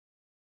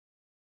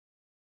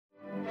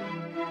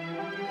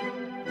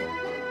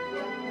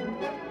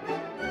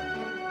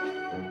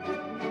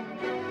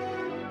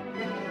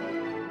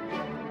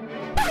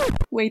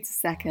Wait a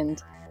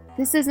second.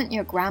 This isn't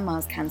your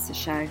grandma's cancer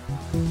show.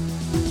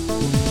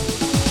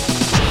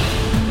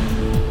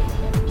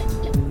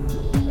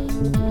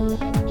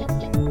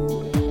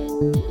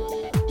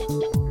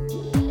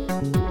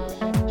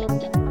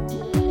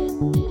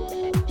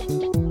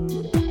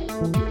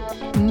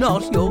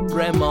 Not your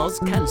grandma's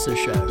cancer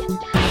show.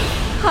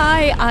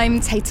 Hi, I'm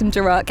Tatum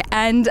Durock,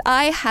 and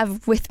I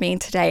have with me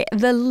today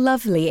the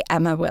lovely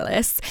Emma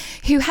Willis,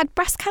 who had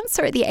breast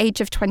cancer at the age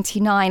of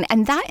 29,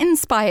 and that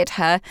inspired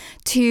her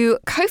to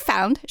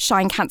co-found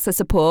Shine Cancer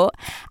Support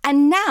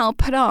and now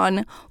put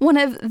on one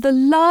of the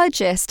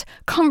largest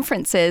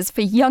conferences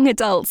for young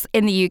adults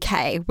in the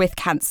UK with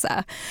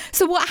cancer.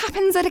 So what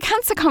happens at a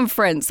cancer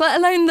conference, let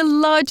alone the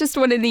largest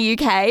one in the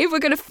UK? We're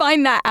going to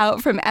find that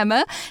out from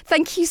Emma.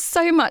 Thank you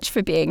so much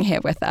for being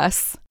here with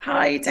us.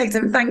 Hi,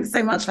 Tatum. Thanks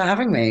so much for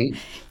having me.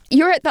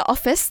 You're at the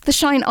office, the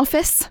Shine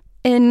office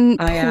in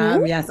Poole? I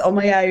am, yes, on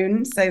my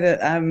own, so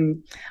that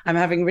I'm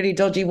having really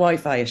dodgy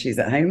Wi-Fi issues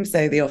at home,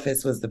 so the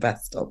office was the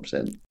best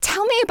option.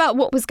 Tell me about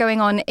what was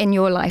going on in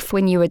your life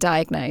when you were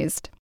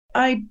diagnosed.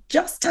 I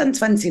just turned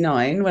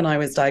 29 when I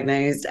was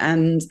diagnosed,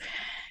 and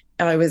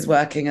I was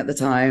working at the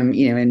time,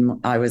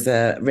 I was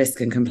a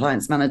risk and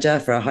compliance manager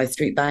for a high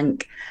street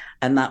bank.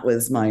 And that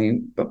was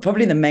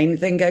probably the main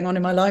thing going on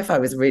in my life. I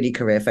was really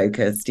career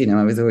focused.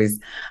 I was always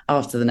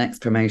after the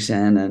next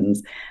promotion and,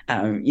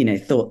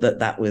 thought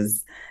that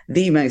was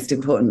the most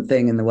important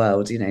thing in the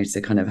world,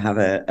 to kind of have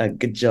a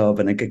good job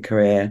and a good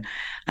career.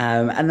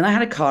 And then I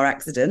had a car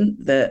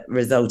accident that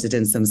resulted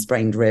in some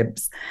sprained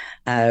ribs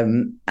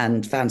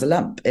and found a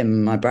lump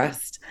in my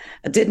breast.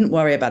 I didn't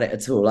worry about it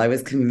at all. I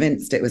was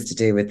convinced it was to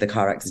do with the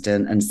car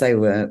accident. And so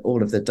were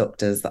all of the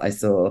doctors that I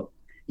saw,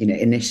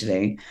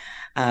 initially.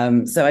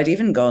 So I'd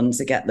even gone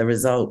to get the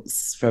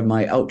results from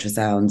my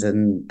ultrasound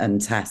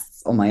and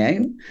tests on my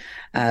own.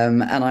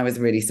 And I was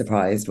really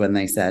surprised when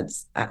they said,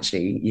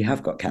 actually, you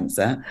have got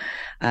cancer.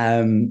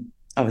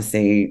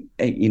 Obviously,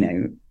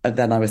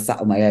 then I was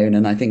sat on my own.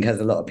 And I think, as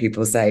a lot of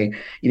people say,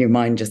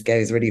 mine just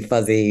goes really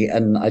fuzzy.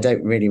 And I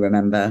don't really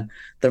remember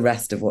the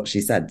rest of what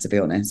she said, to be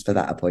honest, for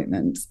that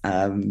appointment.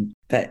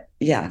 But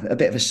yeah, a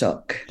bit of a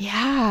shock.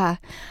 Yeah.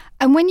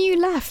 And when you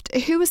left,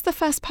 who was the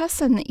first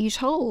person that you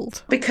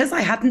told? Because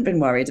I hadn't been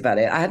worried about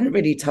it, I hadn't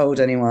really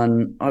told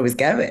anyone I was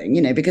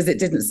going, because it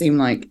didn't seem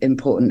like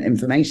important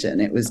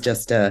information. It was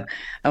just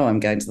I'm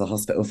going to the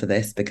hospital for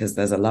this because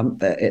there's a lump,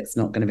 but it's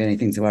not going to be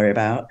anything to worry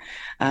about.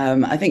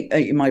 I think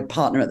my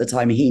partner at the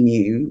time, he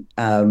knew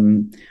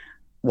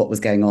what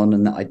was going on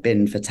and that I'd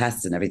been for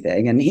tests and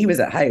everything. And he was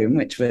at home,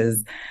 which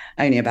was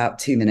only about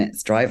 2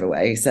 minutes drive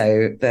away.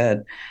 So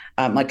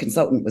my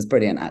consultant was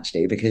brilliant,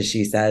 actually, because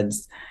she said,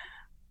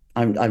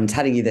 I'm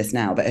telling you this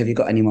now, but have you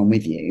got anyone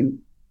with you?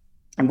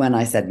 And when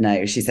I said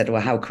no, she said, well,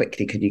 how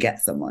quickly can you get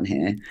someone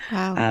here?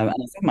 Wow. And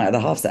I said, my other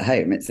half's at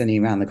home. It's only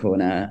around the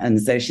corner.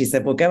 And so she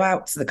said, well, go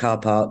out to the car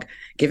park,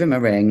 give him a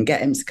ring,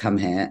 get him to come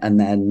here, and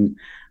then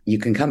you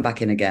can come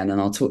back in again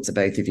and I'll talk to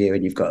both of you.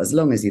 And you've got as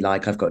long as you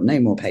like. I've got no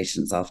more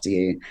patients after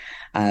you.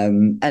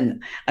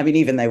 And I mean,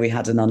 even though we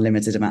had an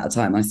unlimited amount of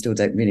time, I still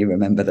don't really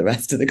remember the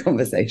rest of the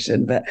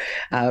conversation. But,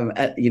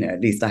 at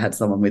least I had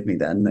someone with me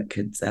then that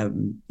could,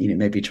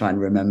 maybe try and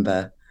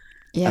remember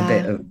a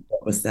bit of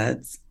what was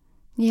said.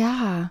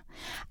 Yeah.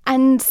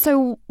 And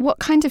so what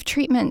kind of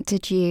treatment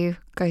did you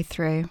go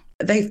through?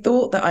 They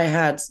thought that I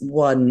had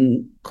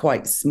one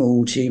quite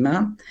small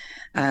tumour.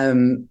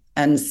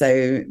 And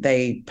so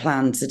they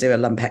planned to do a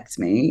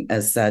lumpectomy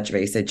as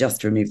surgery. So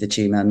just remove the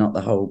tumour, not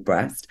the whole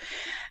breast.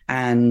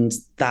 And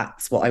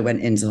that's what I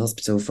went into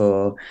hospital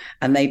for.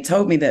 And they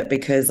told me that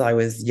because I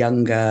was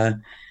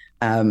younger,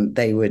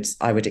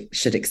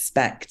 should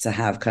expect to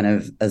have kind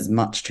of as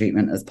much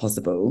treatment as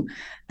possible,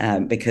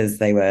 because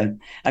they were,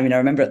 I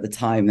remember at the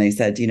time they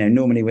said,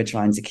 normally we're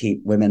trying to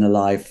keep women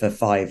alive for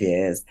 5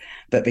 years,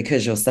 but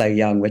because you're so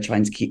young, we're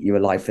trying to keep you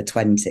alive for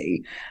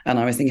 20. And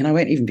I was thinking, I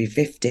won't even be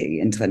 50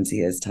 in 20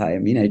 years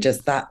time.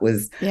 Just that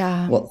was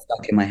what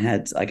stuck in my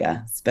head, I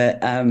guess. But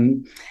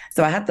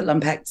so I had the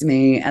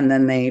lumpectomy, and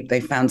then they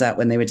found out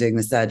when they were doing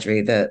the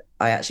surgery that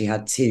I actually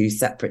had 2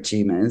 separate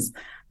tumours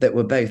that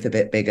were both a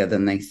bit bigger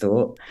than they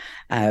thought.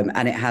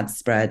 And it had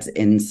spread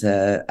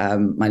into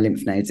my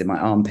lymph nodes in my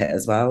armpit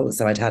as well.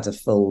 So I'd had a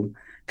full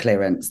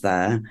clearance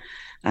there.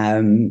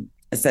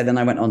 So then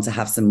I went on to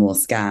have some more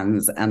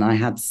scans, and I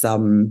had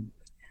some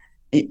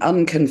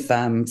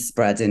unconfirmed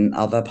spread in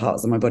other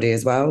parts of my body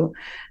as well.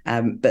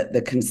 But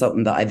the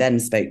consultant that I then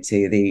spoke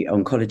to, the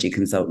oncology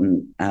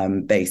consultant,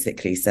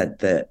 basically said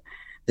that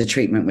the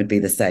treatment would be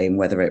the same,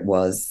 whether it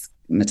was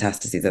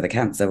metastases of the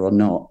cancer or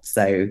not.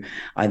 So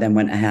I then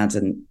went ahead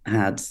and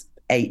had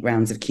 8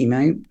 rounds of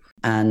chemo,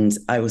 and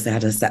I also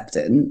had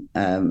Herceptin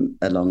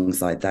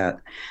alongside that.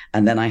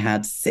 And then I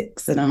had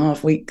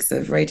 6.5 weeks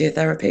of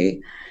radiotherapy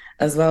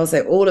as well.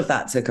 So all of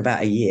that took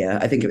about a year.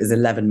 I think it was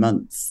 11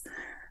 months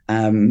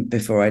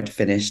before I'd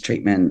finished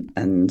treatment.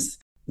 And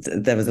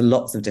there was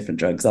lots of different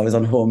drugs. I was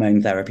on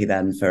hormone therapy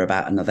then for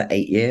about another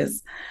 8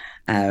 years.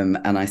 And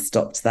I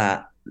stopped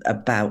that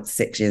about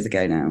 6 years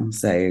ago now.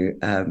 So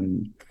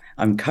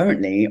I'm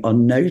currently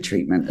on no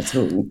treatment at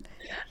all,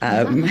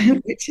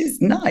 which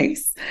is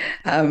nice,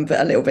 but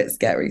a little bit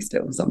scary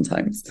still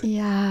sometimes.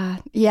 Yeah,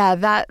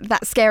 that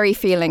scary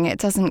feeling, it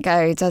doesn't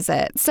go, does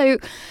it? So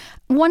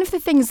one of the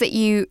things that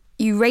you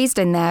raised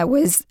in there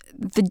was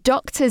the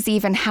doctors,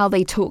 even how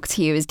they talk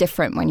to you is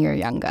different when you're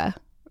younger,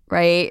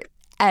 right?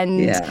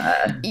 And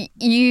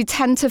you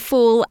tend to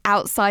fall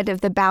outside of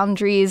the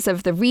boundaries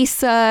of the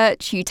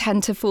research. You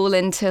tend to fall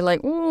into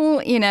like,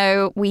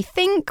 we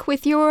think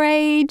with your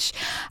age,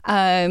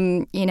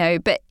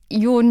 but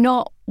you're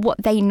not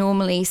what they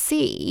normally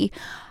see.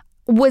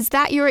 Was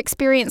that your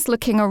experience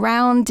looking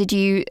around? Did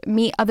you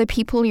meet other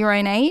people your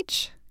own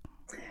age?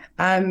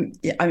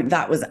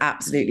 That was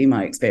absolutely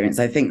my experience.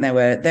 I think there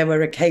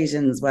were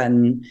occasions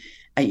when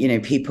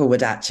people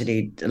would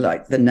actually,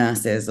 like the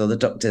nurses or the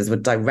doctors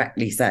would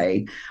directly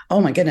say,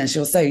 "Oh my goodness,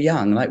 you're so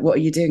young. Like, what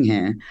are you doing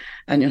here?"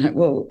 And you're like,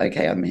 "Well,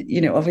 okay,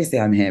 obviously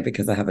I'm here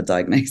because I have a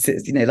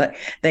diagnosis." Like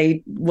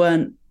they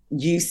weren't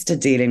used to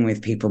dealing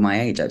with people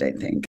my age, I don't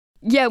think.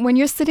 Yeah, when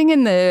you're sitting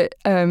in the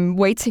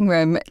waiting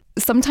room,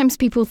 sometimes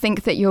people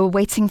think that you're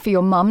waiting for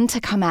your mum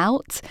to come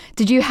out.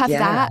 Did you have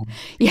that?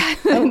 Yeah.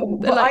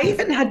 Well, I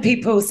even had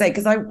people say,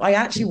 because I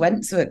actually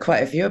went to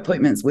quite a few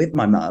appointments with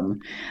my mum.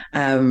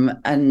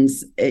 And,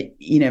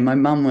 my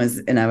mum was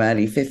in her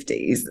early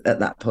 50s at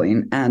that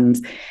point,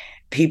 and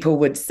people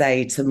would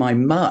say to my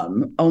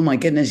mum, "Oh my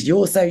goodness,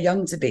 you're so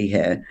young to be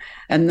here."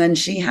 And then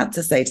she had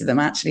to say to them,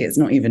 "Actually, it's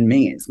not even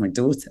me, it's my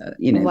daughter."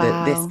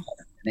 Wow. This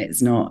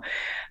it's not,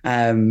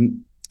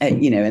 and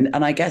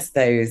I guess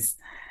those,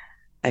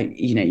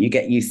 you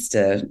get used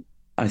to,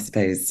 I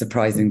suppose,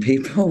 surprising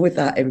people with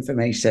that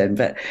information.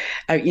 But,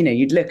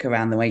 you'd look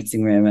around the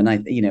waiting room, and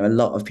a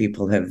lot of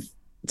people have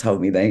told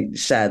me they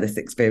share this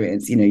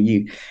experience.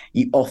 You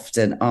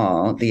often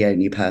are the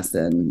only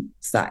person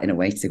sat in a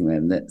waiting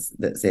room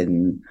that's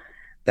in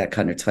their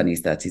kind of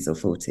 20s, 30s or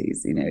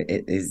 40s.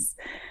 It is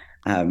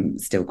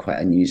still quite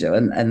unusual,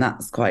 and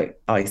that's quite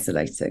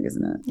isolating,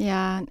 isn't it?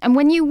 Yeah. And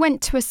when you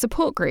went to a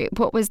support group,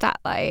 what was that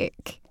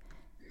like?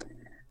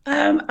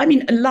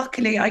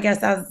 Luckily, I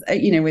guess, as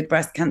with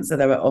breast cancer,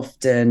 there are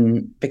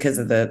often, because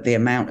of the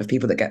amount of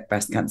people that get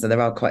breast cancer,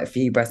 there are quite a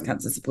few breast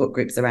cancer support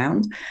groups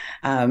around.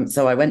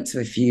 So I went to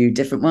a few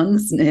different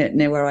ones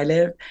near where I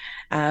live,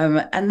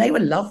 and they were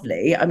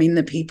lovely.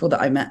 The people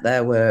that I met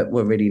there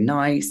were really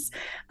nice,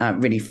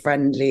 really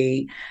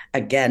friendly.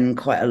 Again,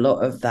 quite a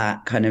lot of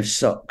that kind of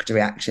shocked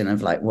reaction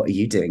of like, "What are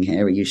you doing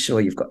here? Are you sure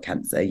you've got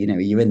cancer? Are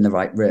you in the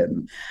right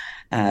room?"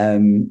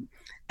 And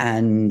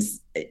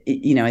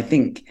I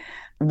think,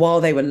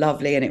 while they were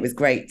lovely and it was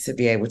great to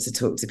be able to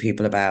talk to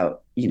people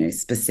about,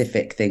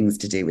 specific things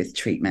to do with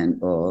treatment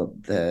or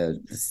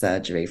the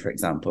surgery, for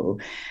example,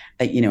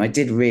 I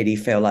did really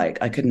feel like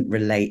I couldn't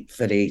relate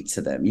fully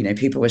to them.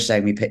 People were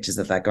showing me pictures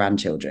of their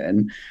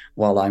grandchildren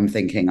while I'm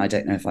thinking, I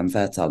don't know if I'm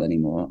fertile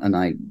anymore, and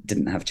I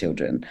didn't have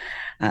children.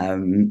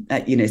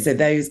 So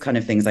those kind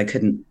of things I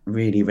couldn't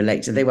really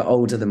relate to. They were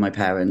older than my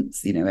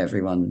parents,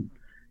 everyone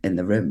in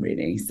the room,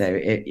 really. So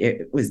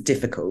it was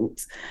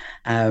difficult.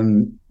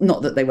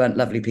 Not that they weren't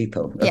lovely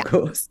people, of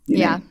course.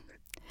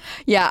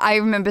 Yeah, I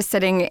remember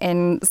sitting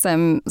in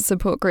some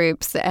support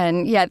groups,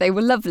 and they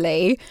were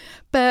lovely.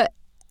 But,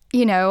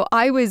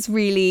 I was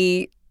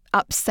really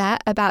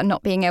upset about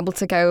not being able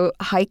to go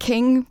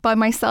hiking by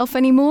myself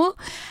anymore.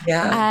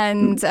 Yeah.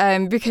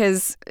 And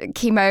because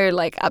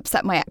chemo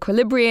upset my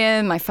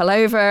equilibrium, I fell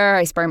over,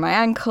 I sprained my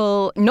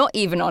ankle, not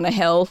even on a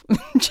hill,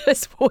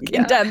 just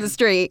walking down the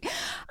street.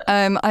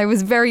 I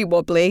was very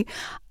wobbly.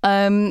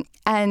 And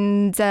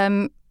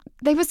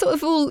they were sort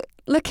of all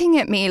looking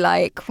at me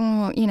like,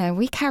 well,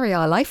 we carry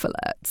our life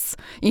alerts,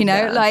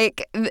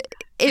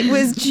 it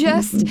was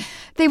just,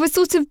 they were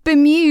sort of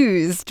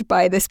bemused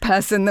by this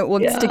person that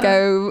wants to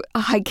go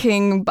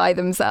hiking by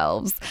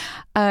themselves.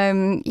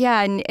 And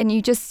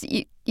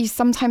you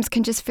sometimes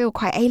can just feel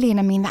quite alien.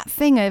 That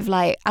thing of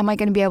like, am I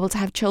going to be able to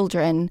have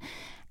children?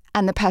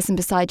 And the person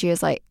beside you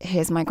is like,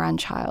 here's my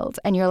grandchild.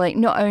 And you're like,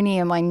 not only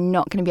am I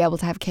not going to be able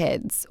to have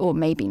kids, or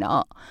maybe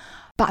not,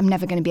 but I'm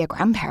never going to be a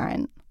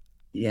grandparent.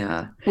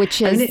 Yeah.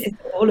 Which is it's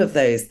all of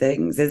those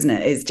things, isn't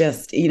it? It's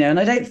just, and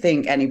I don't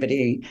think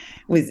anybody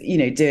was,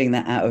 doing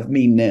that out of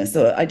meanness,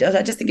 or I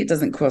just think it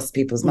doesn't cross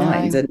people's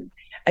minds. And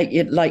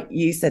like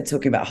you said,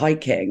 talking about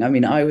hiking,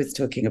 I was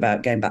talking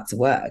about going back to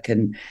work,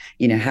 and,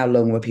 how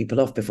long were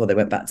people off before they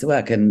went back to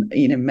work? And,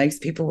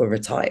 most people were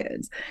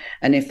retired.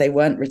 And if they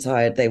weren't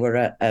retired, they were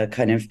at a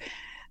kind of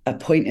a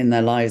point in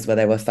their lives where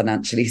they were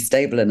financially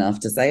stable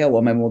enough to say, "Oh,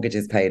 well, my mortgage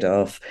is paid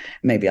off.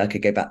 Maybe I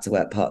could go back to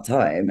work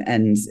part-time."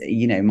 And,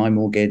 my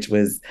mortgage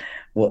was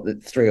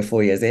 3 or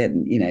 4 years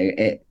in,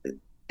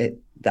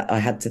 that I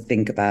had to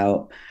think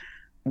about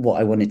what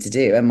I wanted to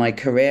do. And my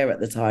career at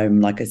the time,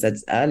 like I said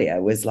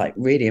earlier, was like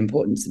really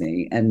important to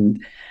me.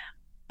 And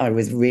I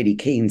was really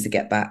keen to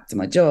get back to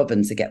my job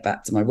and to get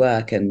back to my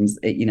work. And,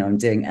 I'm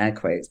doing air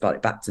quotes,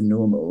 but back to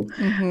normal.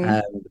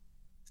 Mm-hmm.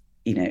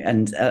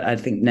 and I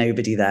think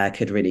nobody there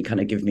could really kind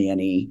of give me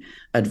any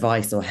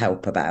advice or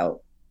help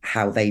about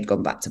how they'd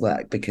gone back to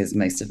work, because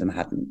most of them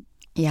hadn't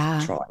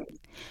tried.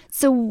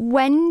 So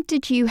when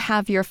did you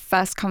have your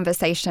first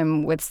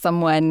conversation with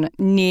someone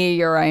near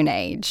your own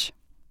age?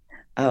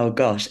 Oh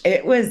gosh,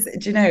 it was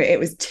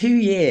 2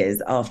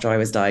 years after I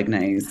was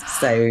diagnosed.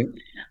 So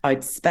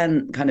I'd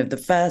spent kind of the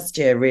first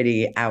year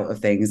really out of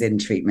things in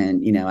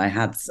treatment. I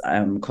had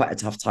quite a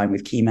tough time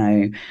with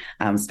chemo,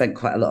 spent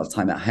quite a lot of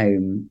time at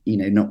home,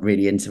 not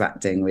really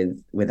interacting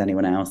with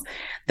anyone else.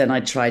 Then I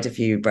tried a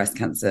few breast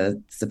cancer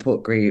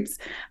support groups.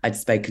 I'd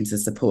spoken to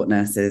support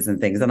nurses and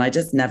things, and I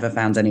just never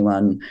found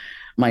anyone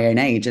my own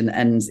age.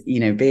 And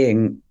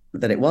being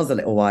that it was a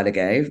little while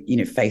ago,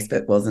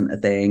 Facebook wasn't a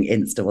thing,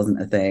 Insta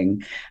wasn't a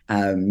thing,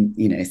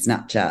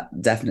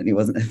 Snapchat definitely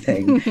wasn't a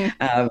thing.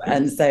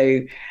 And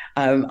so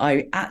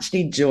I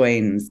actually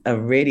joined a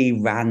really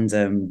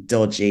random,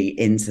 dodgy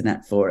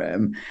internet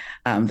forum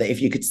that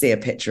if you could see a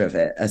picture of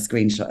it, a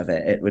screenshot of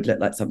it, it would look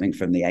like something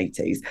from the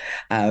 80s.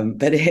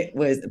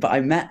 But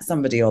I met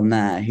somebody on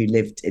there who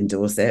lived in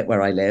Dorset,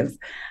 where I live,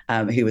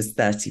 who was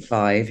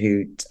 35,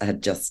 who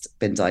had just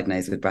been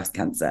diagnosed with breast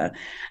cancer.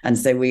 And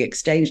so we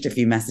exchanged a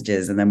few messages,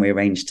 and then we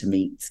arranged to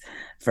meet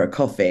for a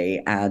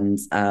coffee. And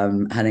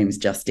her name is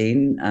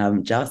Justine,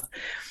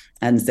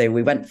 And so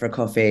we went for a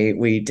coffee.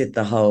 We did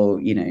the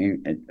whole,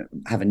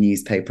 have a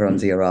newspaper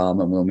under your arm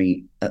and we'll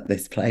meet at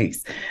this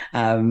place.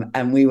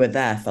 And we were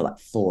there for like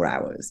 4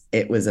 hours.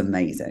 It was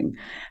amazing.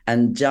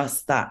 And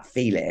just that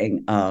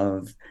feeling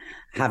of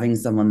having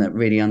someone that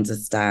really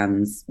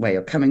understands where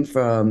you're coming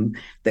from,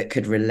 that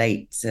could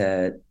relate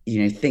to,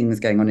 things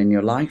going on in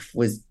your life,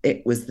 was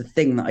the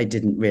thing that I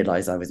didn't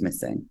realize I was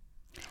missing.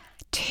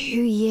 2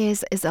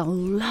 years is a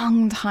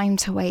long time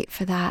to wait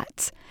for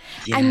that.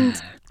 Yeah.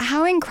 And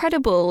how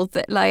incredible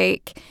that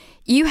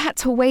you had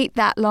to wait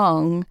that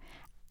long,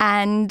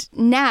 and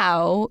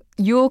now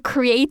you're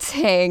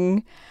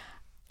creating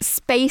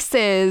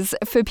spaces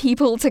for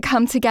people to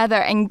come together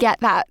and get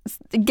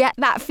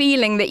that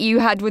feeling that you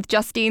had with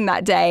Justine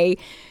that day.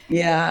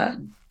 Yeah.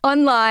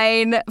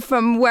 Online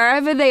from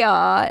wherever they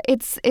are.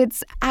 It's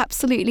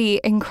absolutely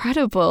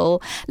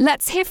incredible.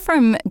 Let's hear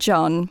from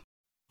John.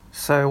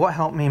 So what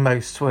helped me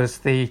most was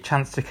the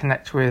chance to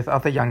connect with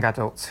other young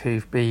adults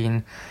who've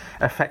been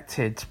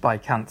affected by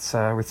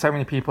cancer, with so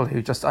many people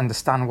who just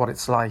understand what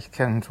it's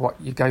like and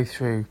what you go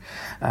through,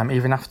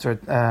 even after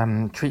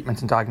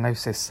treatment and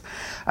diagnosis.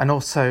 And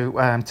also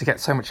to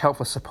get so much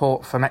helpful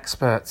support from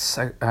experts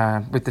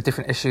with the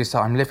different issues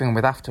that I'm living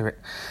with after it.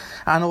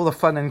 And all the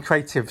fun and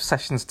creative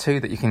sessions too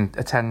that you can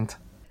attend.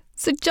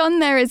 So John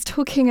there is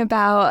talking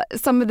about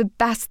some of the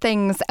best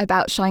things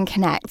about Shine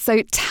Connect.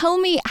 So tell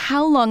me,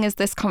 how long has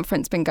this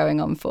conference been going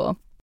on for?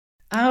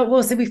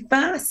 So we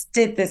first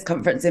did this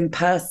conference in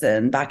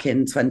person back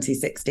in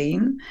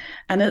 2016.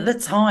 And at the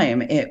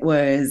time it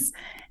was,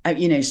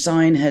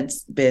 Shine had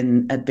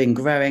been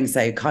growing.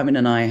 So Carmen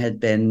and I had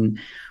been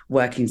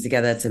working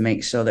together to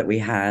make sure that we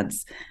had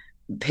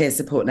peer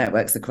support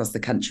networks across the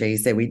country.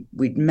 So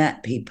we'd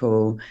met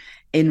people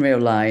in real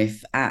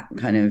life at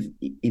kind of,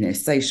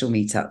 social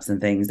meetups and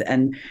things.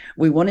 And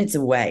we wanted a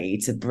way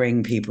to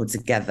bring people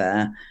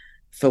together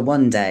for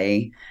one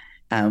day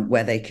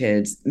where they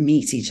could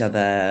meet each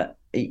other,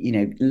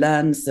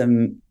 learn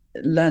some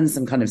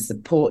kind of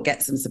support,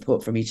 get some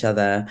support from each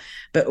other,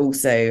 but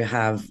also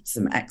have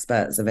some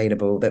experts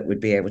available that would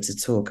be able to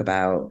talk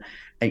about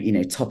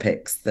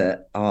topics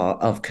that are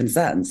of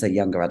concern, so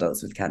younger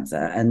adults with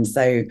cancer. And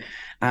so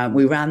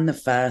we ran the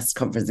first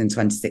conference in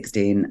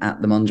 2016 at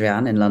the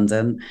Mondrian in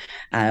London.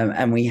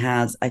 And we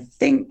had, I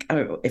think,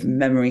 if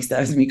memory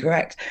serves me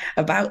correct,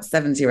 about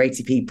 70 or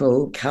 80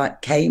 people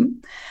came.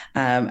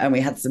 And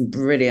we had some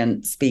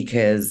brilliant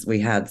speakers. We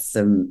had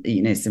some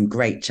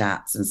great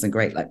chats and some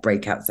great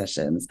breakout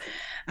sessions.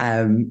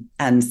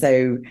 And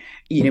so,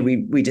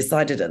 we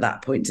decided at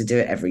that point to do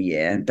it every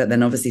year, but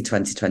then obviously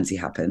 2020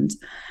 happened.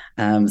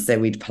 So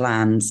we'd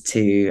planned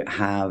to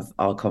have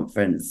our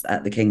conference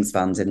at the King's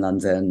Fund in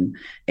London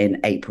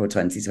in April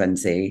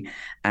 2020.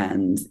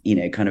 And,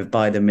 kind of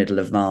by the middle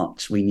of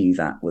March, we knew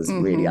that was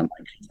really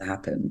unlikely to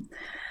happen.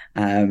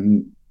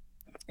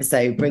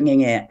 So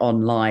bringing it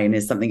online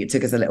is something it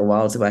took us a little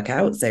while to work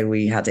out. So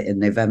we had it in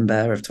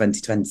November of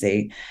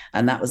 2020.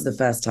 And that was the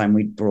first time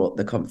we'd brought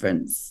the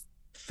conference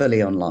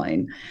fully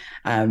online.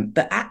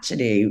 But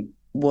actually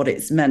what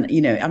it's meant,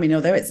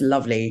 although it's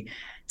lovely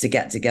to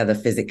get together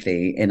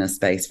physically in a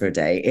space for a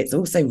day, it's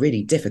also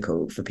really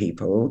difficult for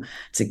people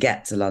to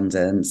get to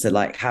London,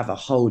 to have a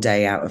whole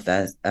day out of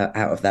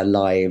their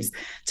lives,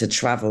 to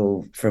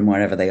travel from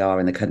wherever they are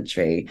in the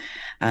country.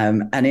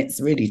 And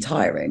it's really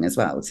tiring as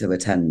well to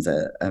attend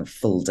a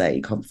full day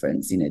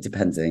conference,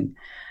 depending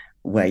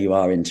where you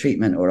are in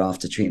treatment or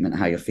after treatment,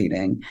 how you're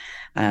feeling.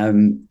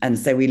 And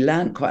so we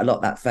learned quite a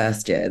lot that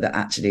first year that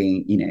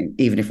actually,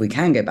 even if we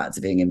can go back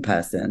to being in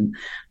person,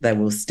 there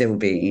will still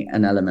be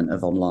an element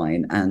of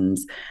online. And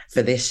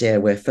for this year,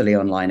 we're fully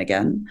online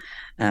again.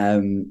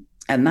 And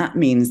that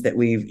means that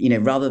we've,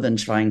 rather than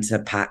trying to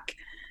pack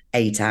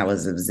 8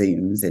 hours of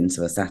Zooms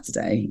into a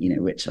Saturday,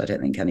 which I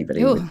don't think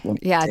anybody would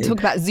want to do. Talk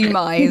about Zoom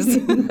eyes.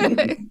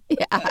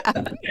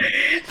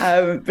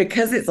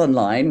 Because it's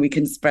online, we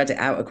can spread it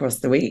out across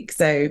the week.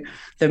 So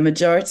the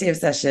majority of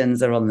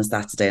sessions are on the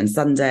Saturday and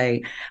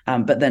Sunday,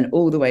 but then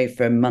all the way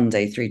from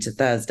Monday through to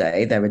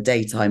Thursday, there are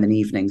daytime and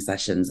evening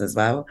sessions as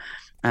well.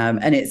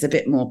 And it's a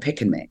bit more pick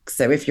and mix.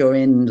 So if you're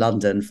in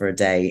London for a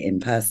day in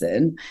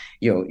person,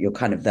 you're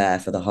kind of there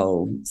for the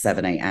whole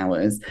 7-8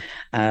 hours.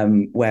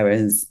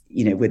 Whereas,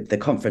 with the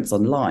conference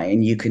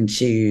online, you can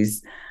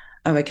choose,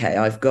 I'm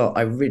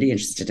really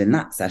interested in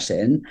that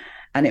session.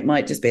 And it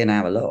might just be an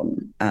hour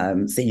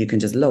long. So you can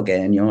just log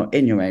in, you're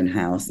in your own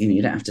house,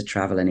 you don't have to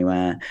travel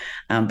anywhere,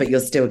 but you're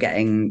still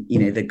getting,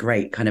 the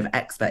great kind of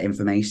expert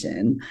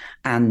information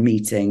and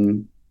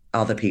meeting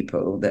other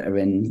people that are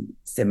in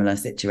similar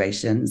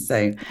situations.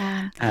 So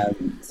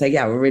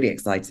we're really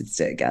excited to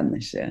do it again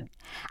this year.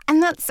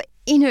 And that's,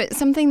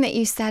 something that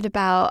you said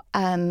about,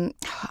 I'm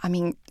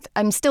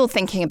still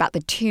thinking about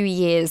the 2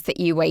 years that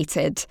you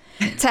waited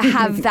to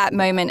have that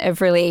moment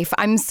of relief.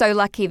 I'm so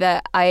lucky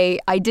that I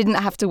didn't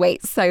have to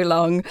wait so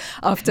long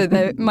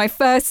after my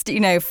first,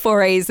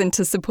 forays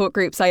into support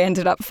groups. I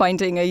ended up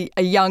finding a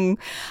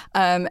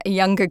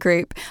younger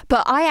group.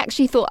 But I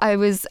actually thought I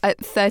was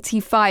at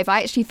 35.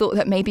 I actually thought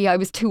that maybe I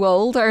was too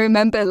old. I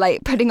remember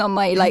putting on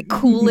my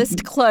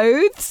coolest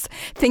clothes,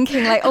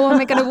 thinking am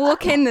I going to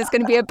walk in? There's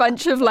going to be a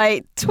bunch of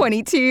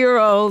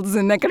 22-year-olds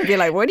and they're going to be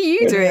like, what are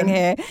you doing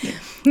here?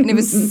 And it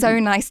was so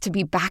nice to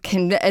be back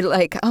and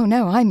oh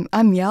no,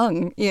 I'm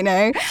young, in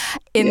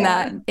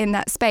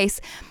that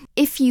space.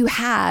 If you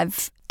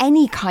have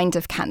any kind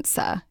of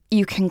cancer,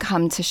 you can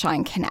come to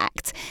Shine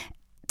Connect.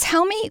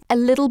 Tell me a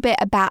little bit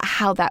about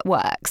how that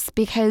works,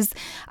 because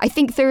I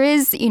think there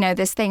is,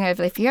 this thing of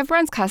if you have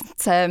breast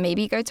cancer,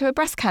 maybe go to a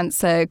breast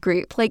cancer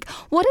group.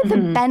 What are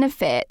the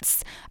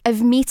benefits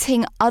of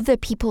meeting other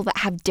people that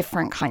have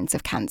different kinds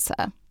of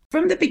cancer?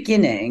 From the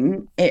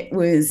beginning, it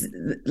was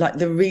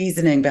the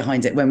reasoning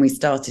behind it when we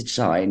started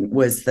Shine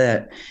was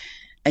that,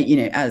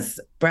 as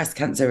breast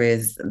cancer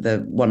is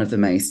one of the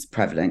most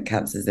prevalent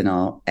cancers in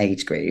our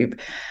age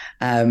group,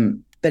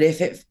 but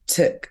if it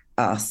took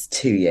us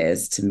 2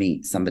 years to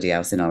meet somebody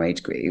else in our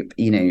age group,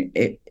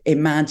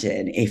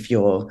 imagine if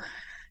you're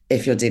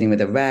dealing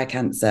with a rare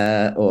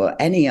cancer or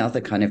any other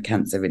kind of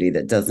cancer really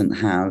that doesn't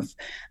have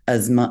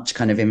as much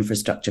kind of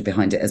infrastructure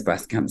behind it as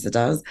breast cancer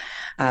does.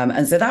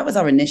 And so that was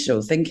our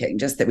initial thinking,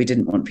 just that we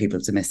didn't want people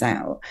to miss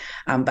out.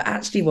 But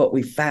actually what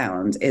we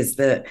found is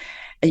that,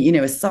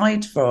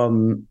 aside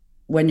from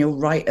when you're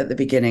right at the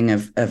beginning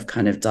of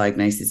kind of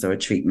diagnosis or a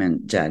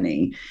treatment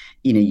journey,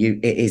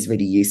 it is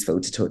really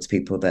useful to talk to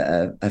people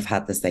that have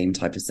had the same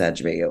type of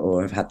surgery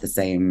or have had the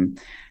same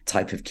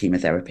type of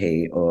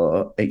chemotherapy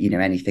or,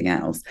 anything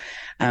else.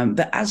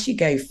 But as you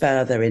go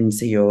further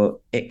into your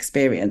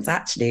experience,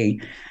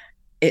 actually,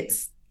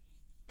 it's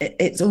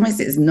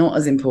not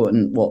as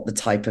important what the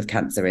type of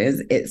cancer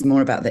is. It's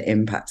more about the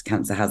impact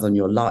cancer has on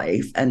your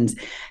life. And,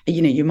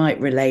 you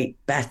might relate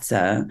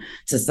better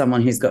to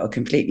someone who's got a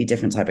completely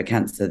different type of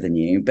cancer than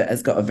you, but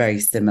has got a very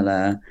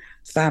similar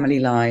family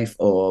life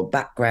or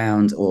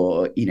background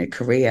or,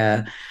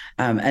 career.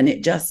 And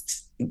it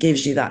just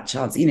gives you that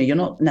chance. You're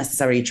not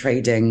necessarily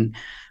trading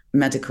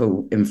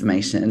medical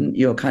information.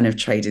 You're kind of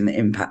trading the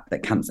impact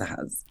that cancer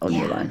has on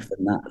your life.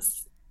 And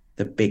that's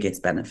the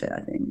biggest benefit,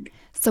 I think.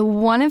 So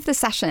one of the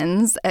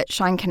sessions at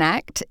Shine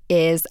Connect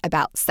is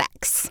about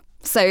sex.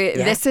 So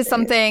this is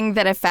something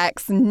that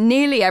affects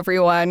nearly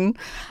everyone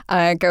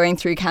going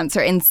through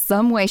cancer in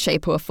some way,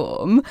 shape or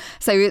form.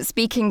 So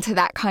speaking to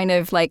that kind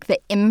of the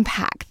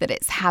impact that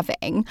it's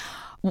having,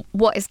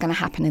 what is going to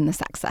happen in the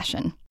sex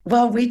session?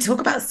 Well, we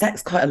talk about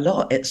sex quite a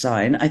lot at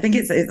Shine. I think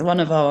it's one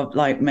of our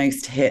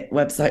most hit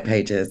website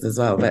pages as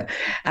well. But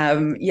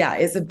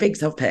it's a big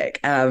topic.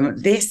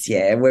 This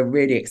year, we're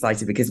really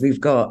excited because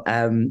we've got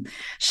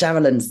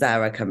Cheryl and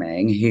Sarah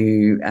coming,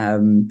 who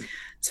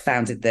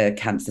founded the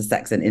Cancer,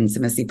 Sex and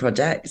Intimacy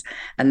Project.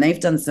 And they've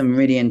done some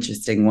really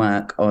interesting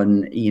work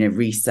on,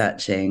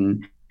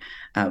 researching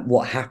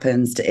what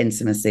happens to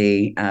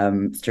intimacy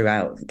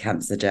throughout the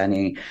cancer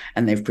journey.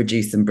 And they've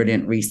produced some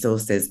brilliant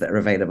resources that are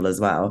available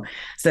as well.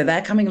 So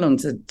they're coming along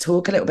to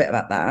talk a little bit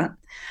about that.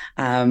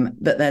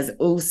 But there's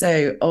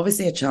also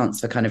obviously a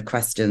chance for kind of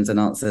questions and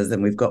answers.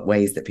 And we've got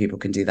ways that people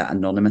can do that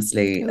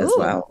anonymously as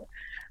well.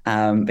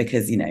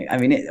 Because,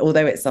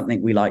 although it's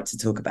something we like to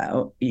talk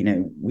about,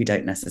 we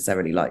don't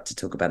necessarily like to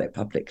talk about it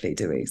publicly,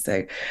 do we?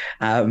 So,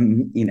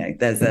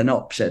 there's an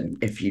option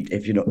if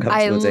you're not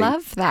comfortable. I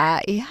love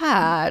that.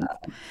 Yeah.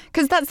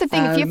 Because that's the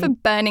thing. If you have a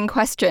burning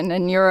question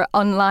and you're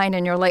online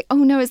and you're like, oh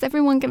no, is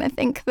everyone going to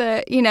think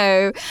that,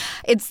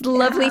 it's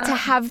lovely to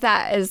have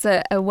that as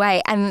a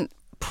way. And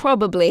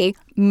probably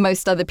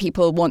most other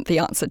people want the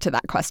answer to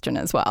that question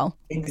as well.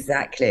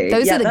 Exactly.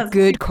 Those are the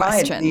good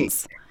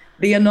questions.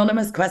 The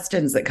anonymous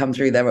questions that come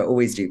through, there are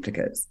always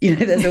duplicates.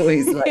 There's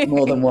always like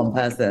more than one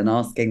person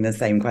asking the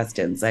same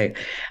question. So,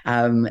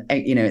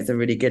 it's a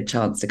really good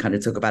chance to kind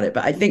of talk about it.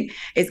 But I think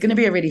it's going to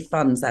be a really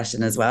fun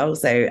session as well.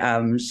 So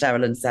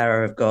Cheryl and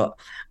Sarah have got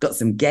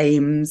some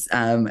games,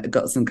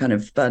 got some kind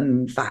of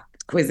fun fact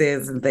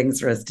quizzes and things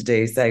for us to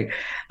do. So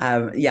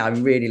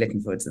I'm really looking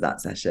forward to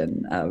that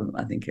session.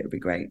 I think it'll be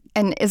great.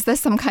 And is there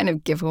some kind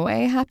of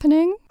giveaway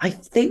happening? I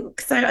think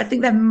so. I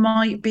think there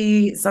might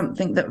be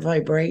something that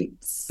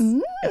vibrates.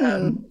 Who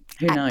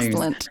knows?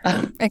 Excellent.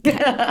 Okay.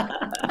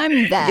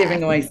 I'm there.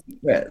 Giving away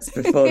secrets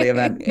before the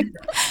event.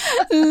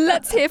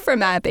 Let's hear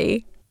from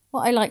Abby.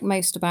 What I like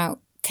most about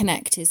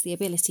Connect is the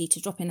ability to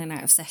drop in and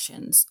out of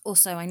sessions.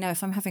 Also, I know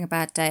if I'm having a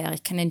bad day, I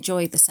can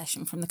enjoy the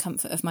session from the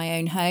comfort of my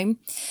own home.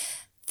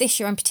 This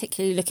year, I'm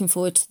particularly looking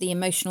forward to the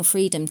emotional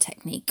freedom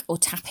technique, or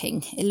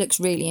tapping. It looks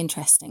really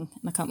interesting,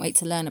 and I can't wait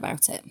to learn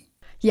about it.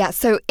 Yeah,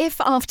 so if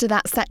after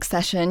that sex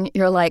session,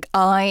 you're like,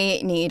 I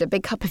need a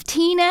big cup of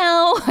tea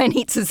now, I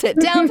need to sit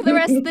down for the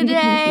rest of the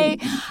day,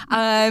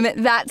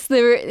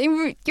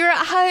 you're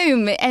at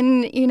home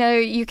and,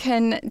 you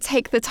can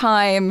take the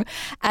time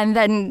and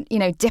then,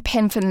 dip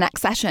in for the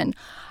next session.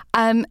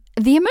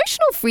 The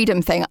emotional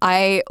freedom thing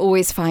I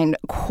always find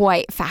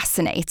quite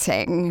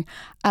fascinating.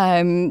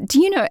 Have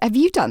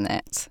you done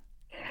it?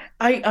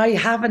 I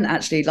haven't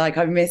actually.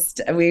 I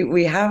missed.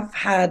 We have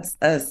had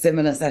a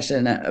similar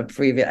session at a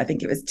previous. I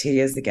think it was 2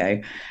 years ago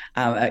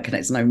at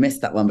Connect, and I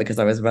missed that one because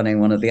I was running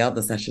one of the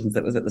other sessions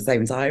that was at the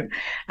same time.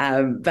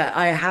 But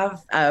I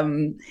have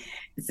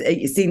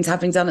seen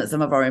tapping done at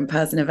some of our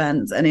in-person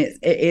events, and it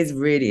is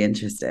really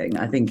interesting.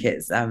 I think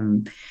it's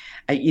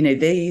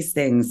these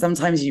things.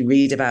 Sometimes you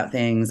read about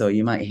things, or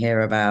you might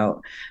hear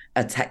about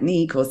a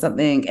technique or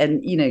something,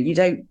 and you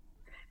don't.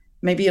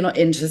 Maybe you're not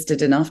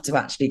interested enough to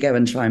actually go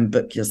and try and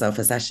book yourself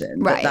a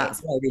session. Right. But that's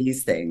why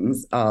these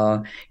things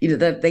are,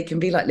 they can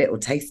be like little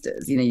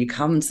tasters. You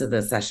come to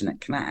the session at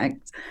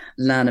Connect,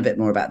 learn a bit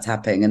more about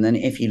tapping. And then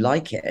if you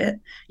like it,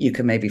 you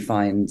can maybe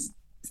find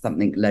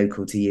something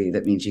local to you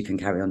that means you can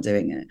carry on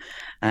doing it.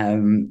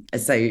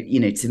 So,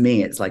 to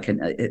me, it's like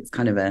it's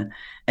kind of an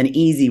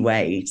easy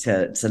way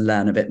to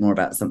learn a bit more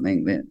about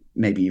something that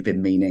maybe you've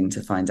been meaning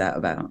to find out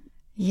about.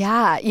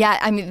 Yeah.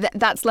 I mean,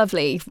 that's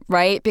lovely,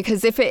 right?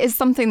 Because if it is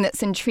something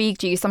that's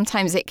intrigued you,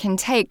 sometimes it can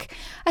take,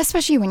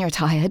 especially when you're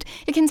tired,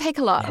 it can take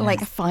a lot,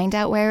 find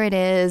out where it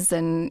is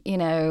and,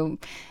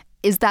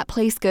 is that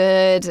place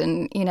good?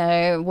 And,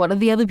 what are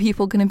the other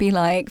people going to be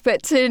like?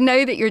 But to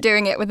know that you're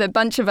doing it with a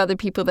bunch of other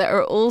people that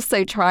are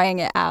also trying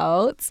it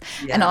out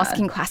and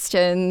asking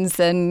questions,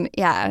 and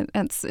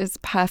it's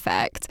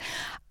perfect.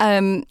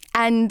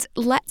 And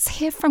let's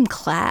hear from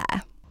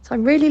Claire.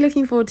 I'm really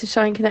looking forward to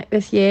Shine Connect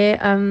this year.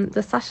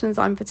 The sessions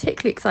I'm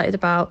particularly excited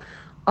about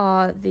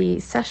are the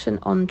session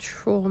on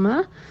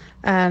trauma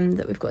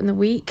that we've got in the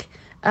week,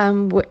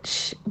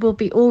 which will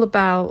be all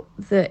about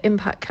the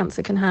impact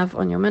cancer can have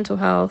on your mental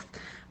health,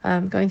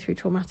 going through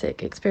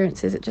traumatic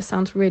experiences. It just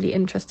sounds really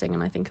interesting,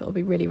 and I think it will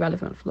be really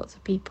relevant for lots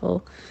of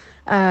people.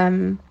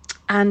 And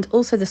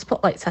also the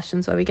spotlight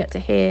sessions where we get to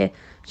hear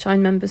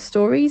Shine members'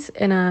 stories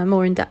in a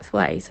more in-depth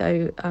way.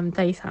 So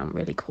they sound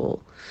really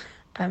cool.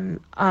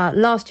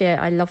 Last year,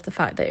 I loved the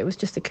fact that it was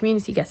just a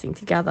community getting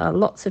together,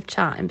 lots of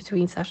chat in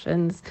between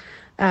sessions.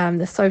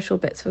 The social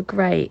bits were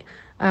great,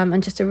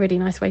 and just a really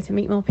nice way to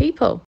meet more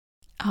people.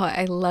 Oh,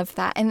 I love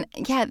that. And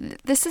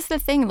this is the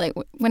thing,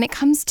 when it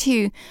comes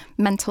to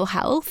mental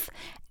health,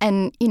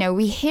 and,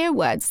 we hear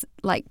words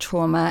like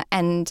trauma,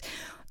 and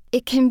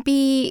it can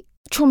be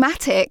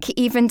traumatic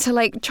even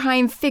to try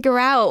and figure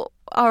out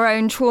our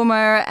own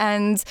trauma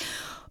and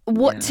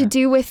what to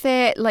do with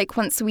it.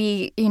 Once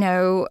we,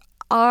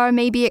 are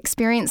maybe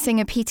experiencing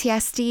a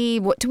PTSD,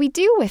 what do we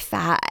do with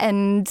that?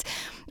 And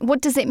what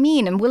does it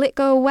mean? And will it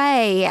go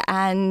away?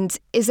 And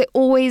is it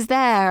always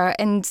there?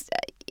 And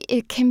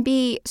it can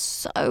be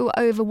so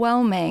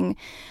overwhelming.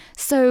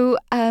 So,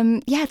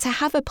 to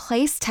have a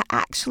place to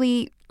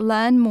actually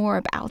learn more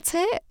about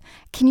it.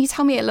 Can you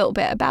tell me a little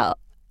bit about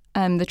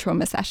the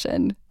trauma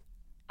session?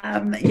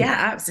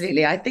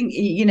 Absolutely. I think,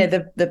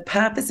 the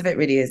purpose of it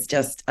really is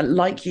just,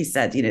 like you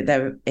said,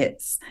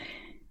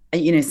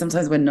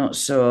 sometimes we're not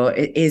sure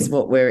it is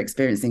what we're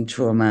experiencing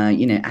trauma.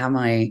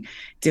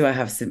 Do I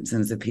have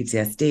symptoms of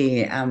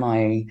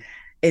PTSD?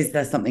 Is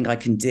there something I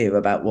can do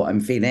about what I'm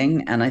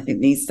feeling? And I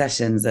think these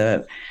sessions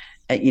are,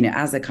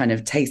 as a kind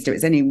of taster,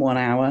 it's only 1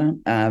 hour,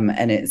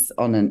 and it's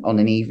on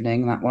an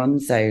evening, that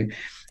one. So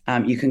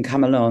you can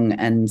come along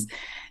and,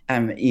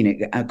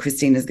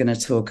 Christina's going to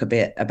talk a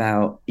bit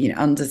about,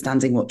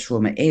 understanding what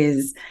trauma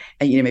is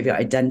and, maybe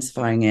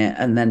identifying it,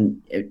 and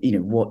then,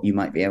 what you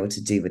might be able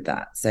to do with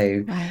that.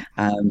 So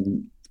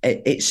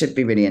it should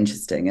be really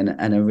interesting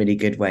and a really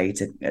good way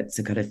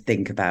to kind of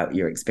think about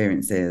your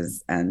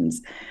experiences and,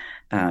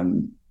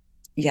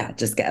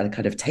 just get a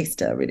kind of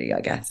taster, really, I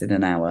guess, in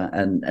an hour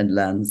and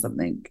learn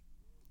something.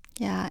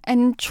 Yeah.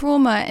 And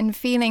trauma and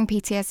feeling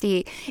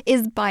PTSD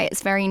is by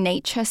its very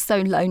nature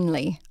so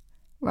lonely.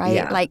 right?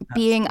 Yeah, like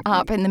being absolutely.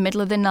 up in the middle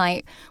of the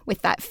night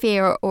with that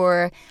fear,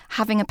 or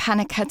having a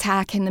panic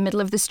attack in the middle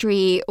of the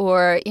street,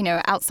 or,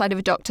 outside of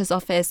a doctor's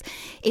office.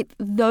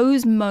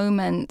 Those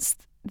moments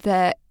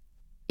that,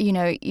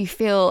 you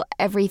feel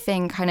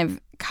everything kind of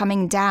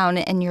coming down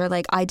and you're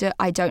like, I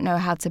don't know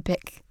how to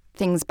pick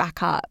things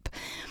back up,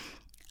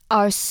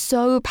 are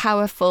so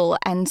powerful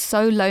and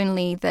so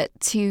lonely, that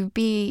to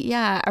be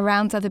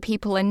around other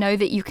people and know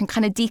that you can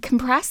kind of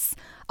decompress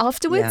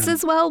afterwards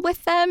as well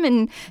with them,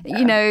 and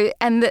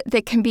and that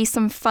there can be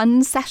some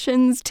fun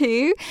sessions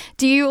too.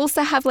 Do you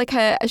also have like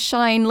a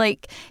Shine,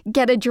 like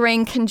get a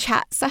drink and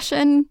chat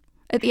session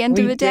at the end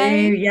of the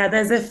day? Yeah,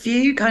 there's a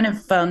few kind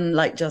of fun,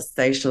 like just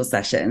social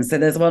sessions. So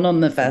there's one on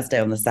the first day,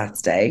 on the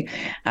Saturday,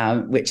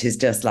 which is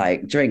just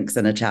like drinks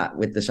and a chat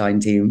with the Shine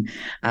team.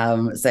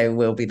 So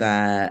we'll be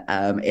there.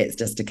 It's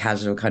just a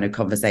casual kind of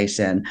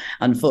conversation.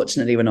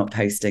 Unfortunately, we're not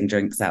posting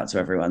drinks out to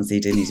everyone, so you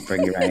do need to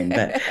bring your own.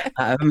 But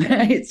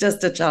it's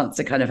just a chance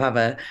to kind of have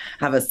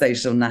a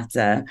social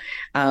natter.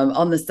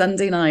 On the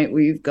Sunday night,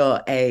 we've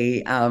got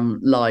a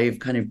live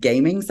kind of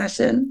gaming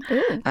session.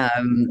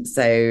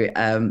 So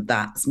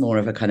that's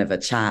more of a kind of a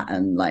chat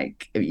and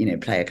like,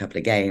 play a couple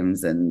of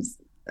games and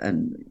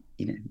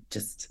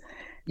just,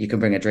 you can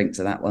bring a drink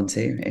to that one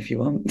too if you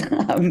want.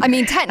 I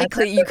mean,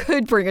 technically you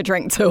could bring a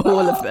drink to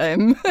all of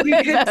them. You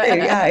could do,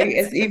 yeah.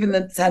 It's even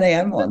the 10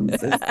 a.m. ones.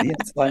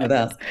 It's fine with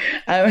us.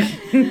 I'm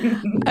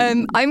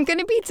going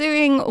to be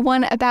doing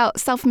one about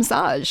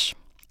self-massage.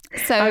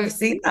 So I've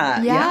seen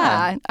that.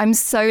 Yeah, I'm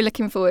so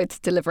looking forward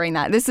to delivering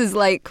that. This is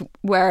like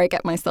where I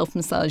get my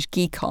self-massage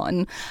geek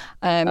on.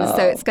 So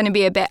it's going to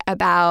be a bit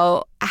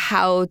about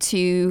how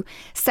to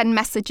send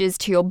messages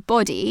to your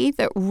body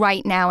that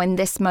right now in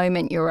this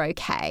moment you're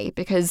okay.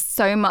 Because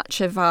so much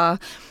of our,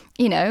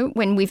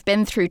 when we've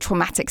been through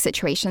traumatic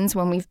situations,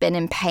 when we've been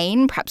in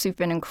pain, perhaps we've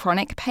been in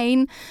chronic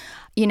pain,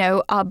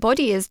 our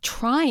body is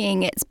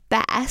trying its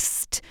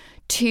best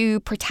to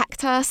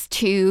protect us,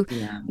 to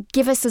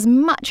give us as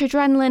much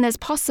adrenaline as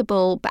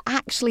possible, but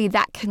actually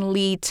that can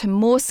lead to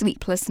more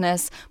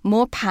sleeplessness,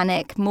 more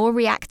panic, more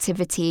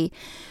reactivity.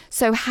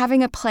 So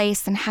having a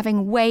place and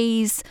having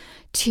ways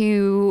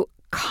to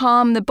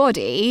calm the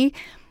body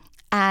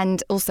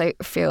and also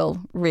feel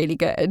really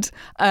good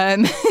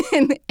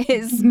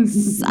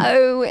is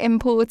so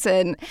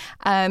important,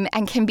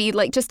 and can be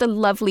like just a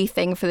lovely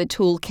thing for the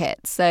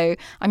toolkit. So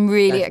I'm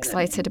really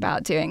excited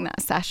about doing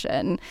that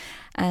session.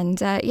 And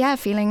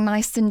feeling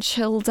nice and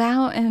chilled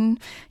out and,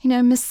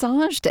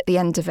 massaged at the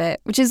end of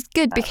it, which is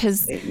good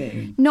because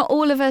not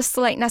all of us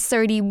like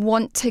necessarily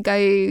want to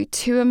go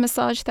to a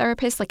massage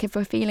therapist. Like if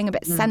we're feeling a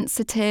bit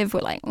sensitive,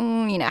 we're like,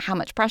 how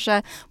much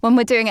pressure? When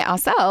we're doing it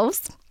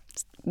ourselves,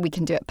 we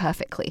can do it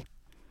perfectly.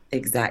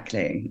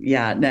 Exactly.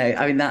 Yeah, no,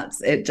 I mean,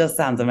 it just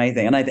sounds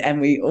amazing. And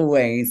we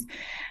always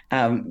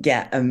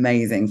get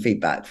amazing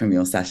feedback from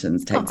your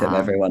sessions, Tatum.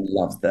 Everyone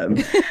loves them.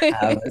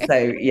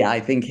 So yeah,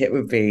 I think it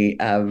would be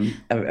a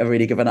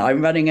really good one.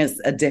 I'm running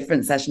a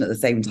different session at the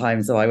same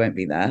time, so I won't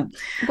be there.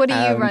 What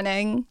are you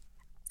running?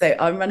 So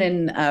I'm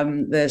running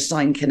the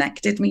Shine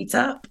Connected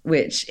meetup,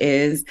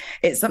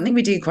 it's something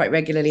we do quite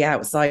regularly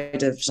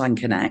outside of Shine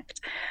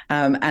Connect.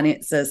 And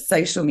it's a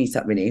social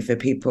meetup really for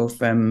people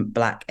from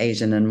Black,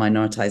 Asian and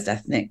minoritized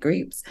ethnic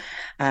groups.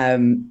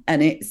 And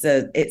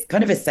it's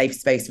kind of a safe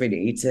space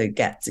really to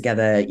get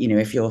together.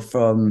 If you're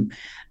from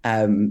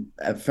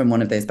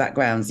one of those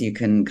backgrounds, you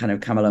can kind of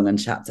come along and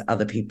chat to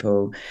other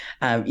people.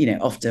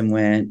 Often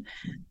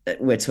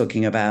we're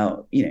talking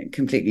about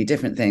completely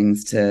different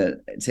things to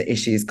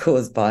issues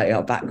caused by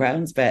our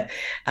backgrounds, but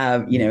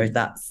if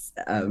that's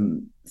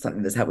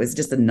something that's helpful, it's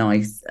just a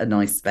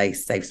nice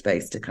space, safe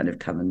space to kind of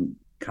come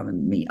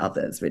and meet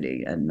others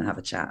really and have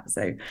a chat.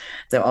 So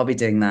I'll be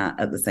doing that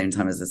at the same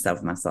time as the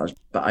self-massage,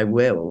 but I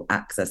will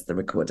access the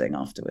recording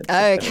afterwards.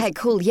 Okay,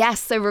 cool.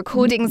 Yes, so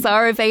recordings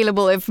are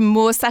available if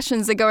more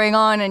sessions are going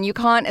on and you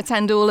can't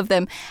attend all of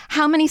them.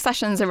 How many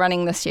sessions are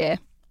running this year?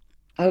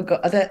 Oh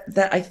God,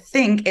 I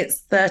think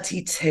it's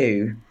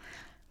 32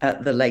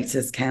 at the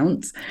latest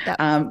count. Yep.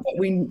 But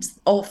we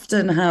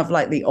often have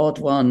like the odd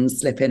one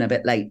slip in a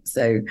bit late.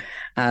 So,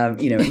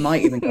 it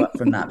might even go up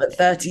from that. But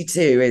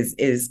 32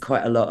 is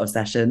quite a lot of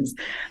sessions.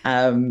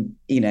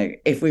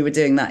 If we were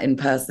doing that in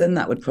person,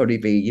 that would probably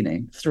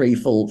be, 3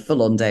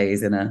 full-on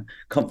days in a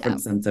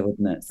conference centre,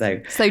 wouldn't it?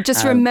 So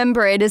just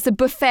remember, it is a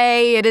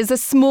buffet. It is a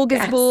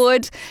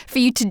smorgasbord for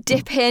you to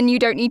dip in. You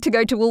don't need to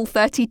go to all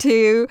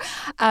 32.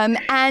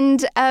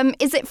 And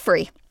is it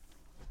free?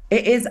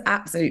 It is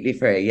absolutely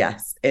free.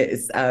 Yes, it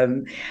is.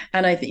 And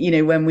I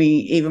think, when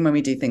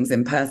we do things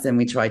in person,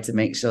 we try to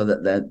make sure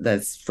that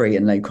there's free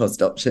and low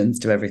cost options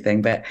to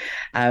everything. But,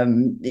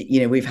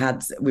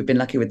 we've been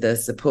lucky with the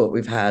support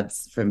we've had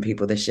from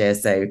people this year.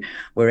 So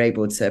we're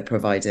able to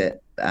provide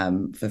it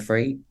for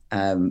free.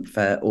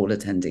 for all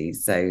attendees.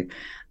 So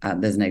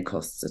there's no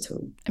costs at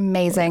all.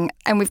 Amazing.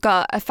 And we've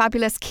got a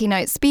fabulous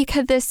keynote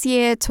speaker this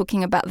year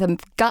talking about the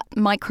gut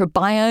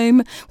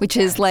microbiome, which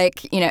is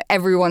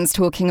everyone's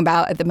talking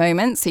about at the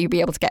moment. So you'll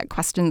be able to get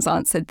questions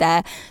answered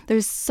there.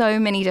 There's so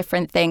many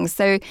different things.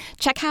 So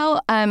check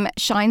out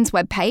Shine's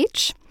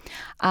webpage,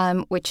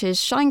 which is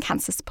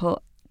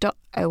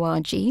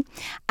shinecancersupport.org,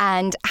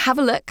 and have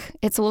a look.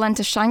 It's all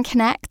under Shine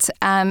Connect.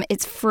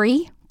 It's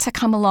free to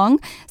come along.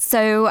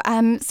 So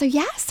join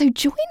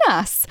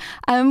us.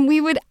 We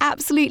would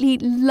absolutely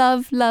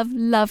love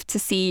to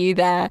see you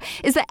there.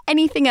 Is there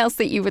anything else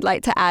that you would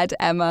like to add,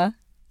 Emma?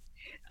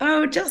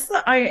 Oh, just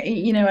that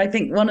I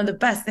think one of the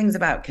best things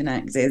about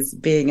Connect is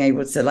being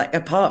able to,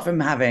 apart from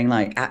having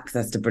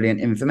access to brilliant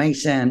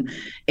information,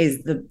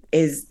 is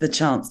the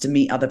chance to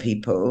meet other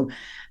people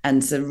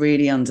and to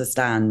really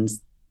understand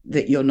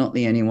that you're not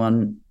the only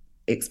one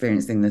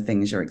experiencing the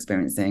things you're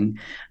experiencing,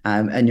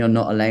 and you're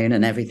not alone,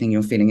 and everything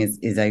you're feeling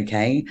is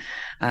okay.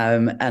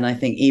 And I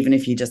think even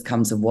if you just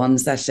come to one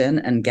session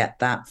and get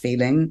that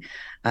feeling,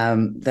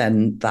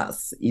 then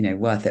that's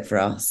worth it for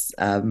us,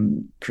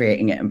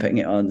 creating it and putting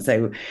it on.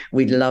 So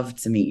we'd love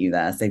to meet you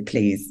there. So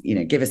please,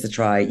 give us a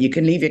try. You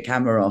can leave your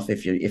camera off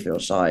if you're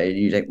shy and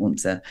you don't want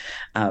to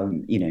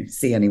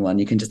see anyone.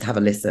 You can just have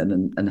a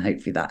listen, and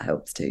hopefully that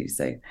helps too.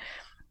 So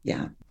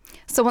yeah.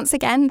 So once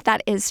again,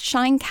 that is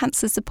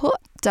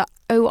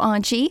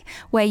shinecancersupport.org,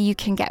 where you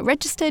can get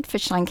registered for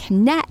Shine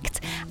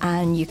Connect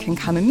and you can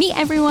come and meet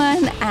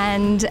everyone.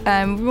 And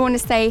we want to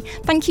say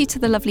thank you to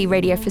the lovely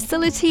radio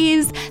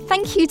facilities.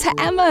 Thank you to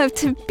Emma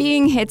for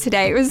being here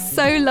today. It was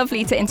so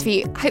lovely to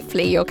interview.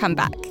 Hopefully you'll come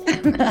back.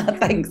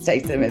 Thanks,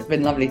 Tatum. It's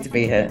been lovely to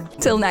be here.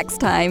 Till next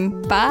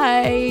time.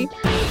 Bye.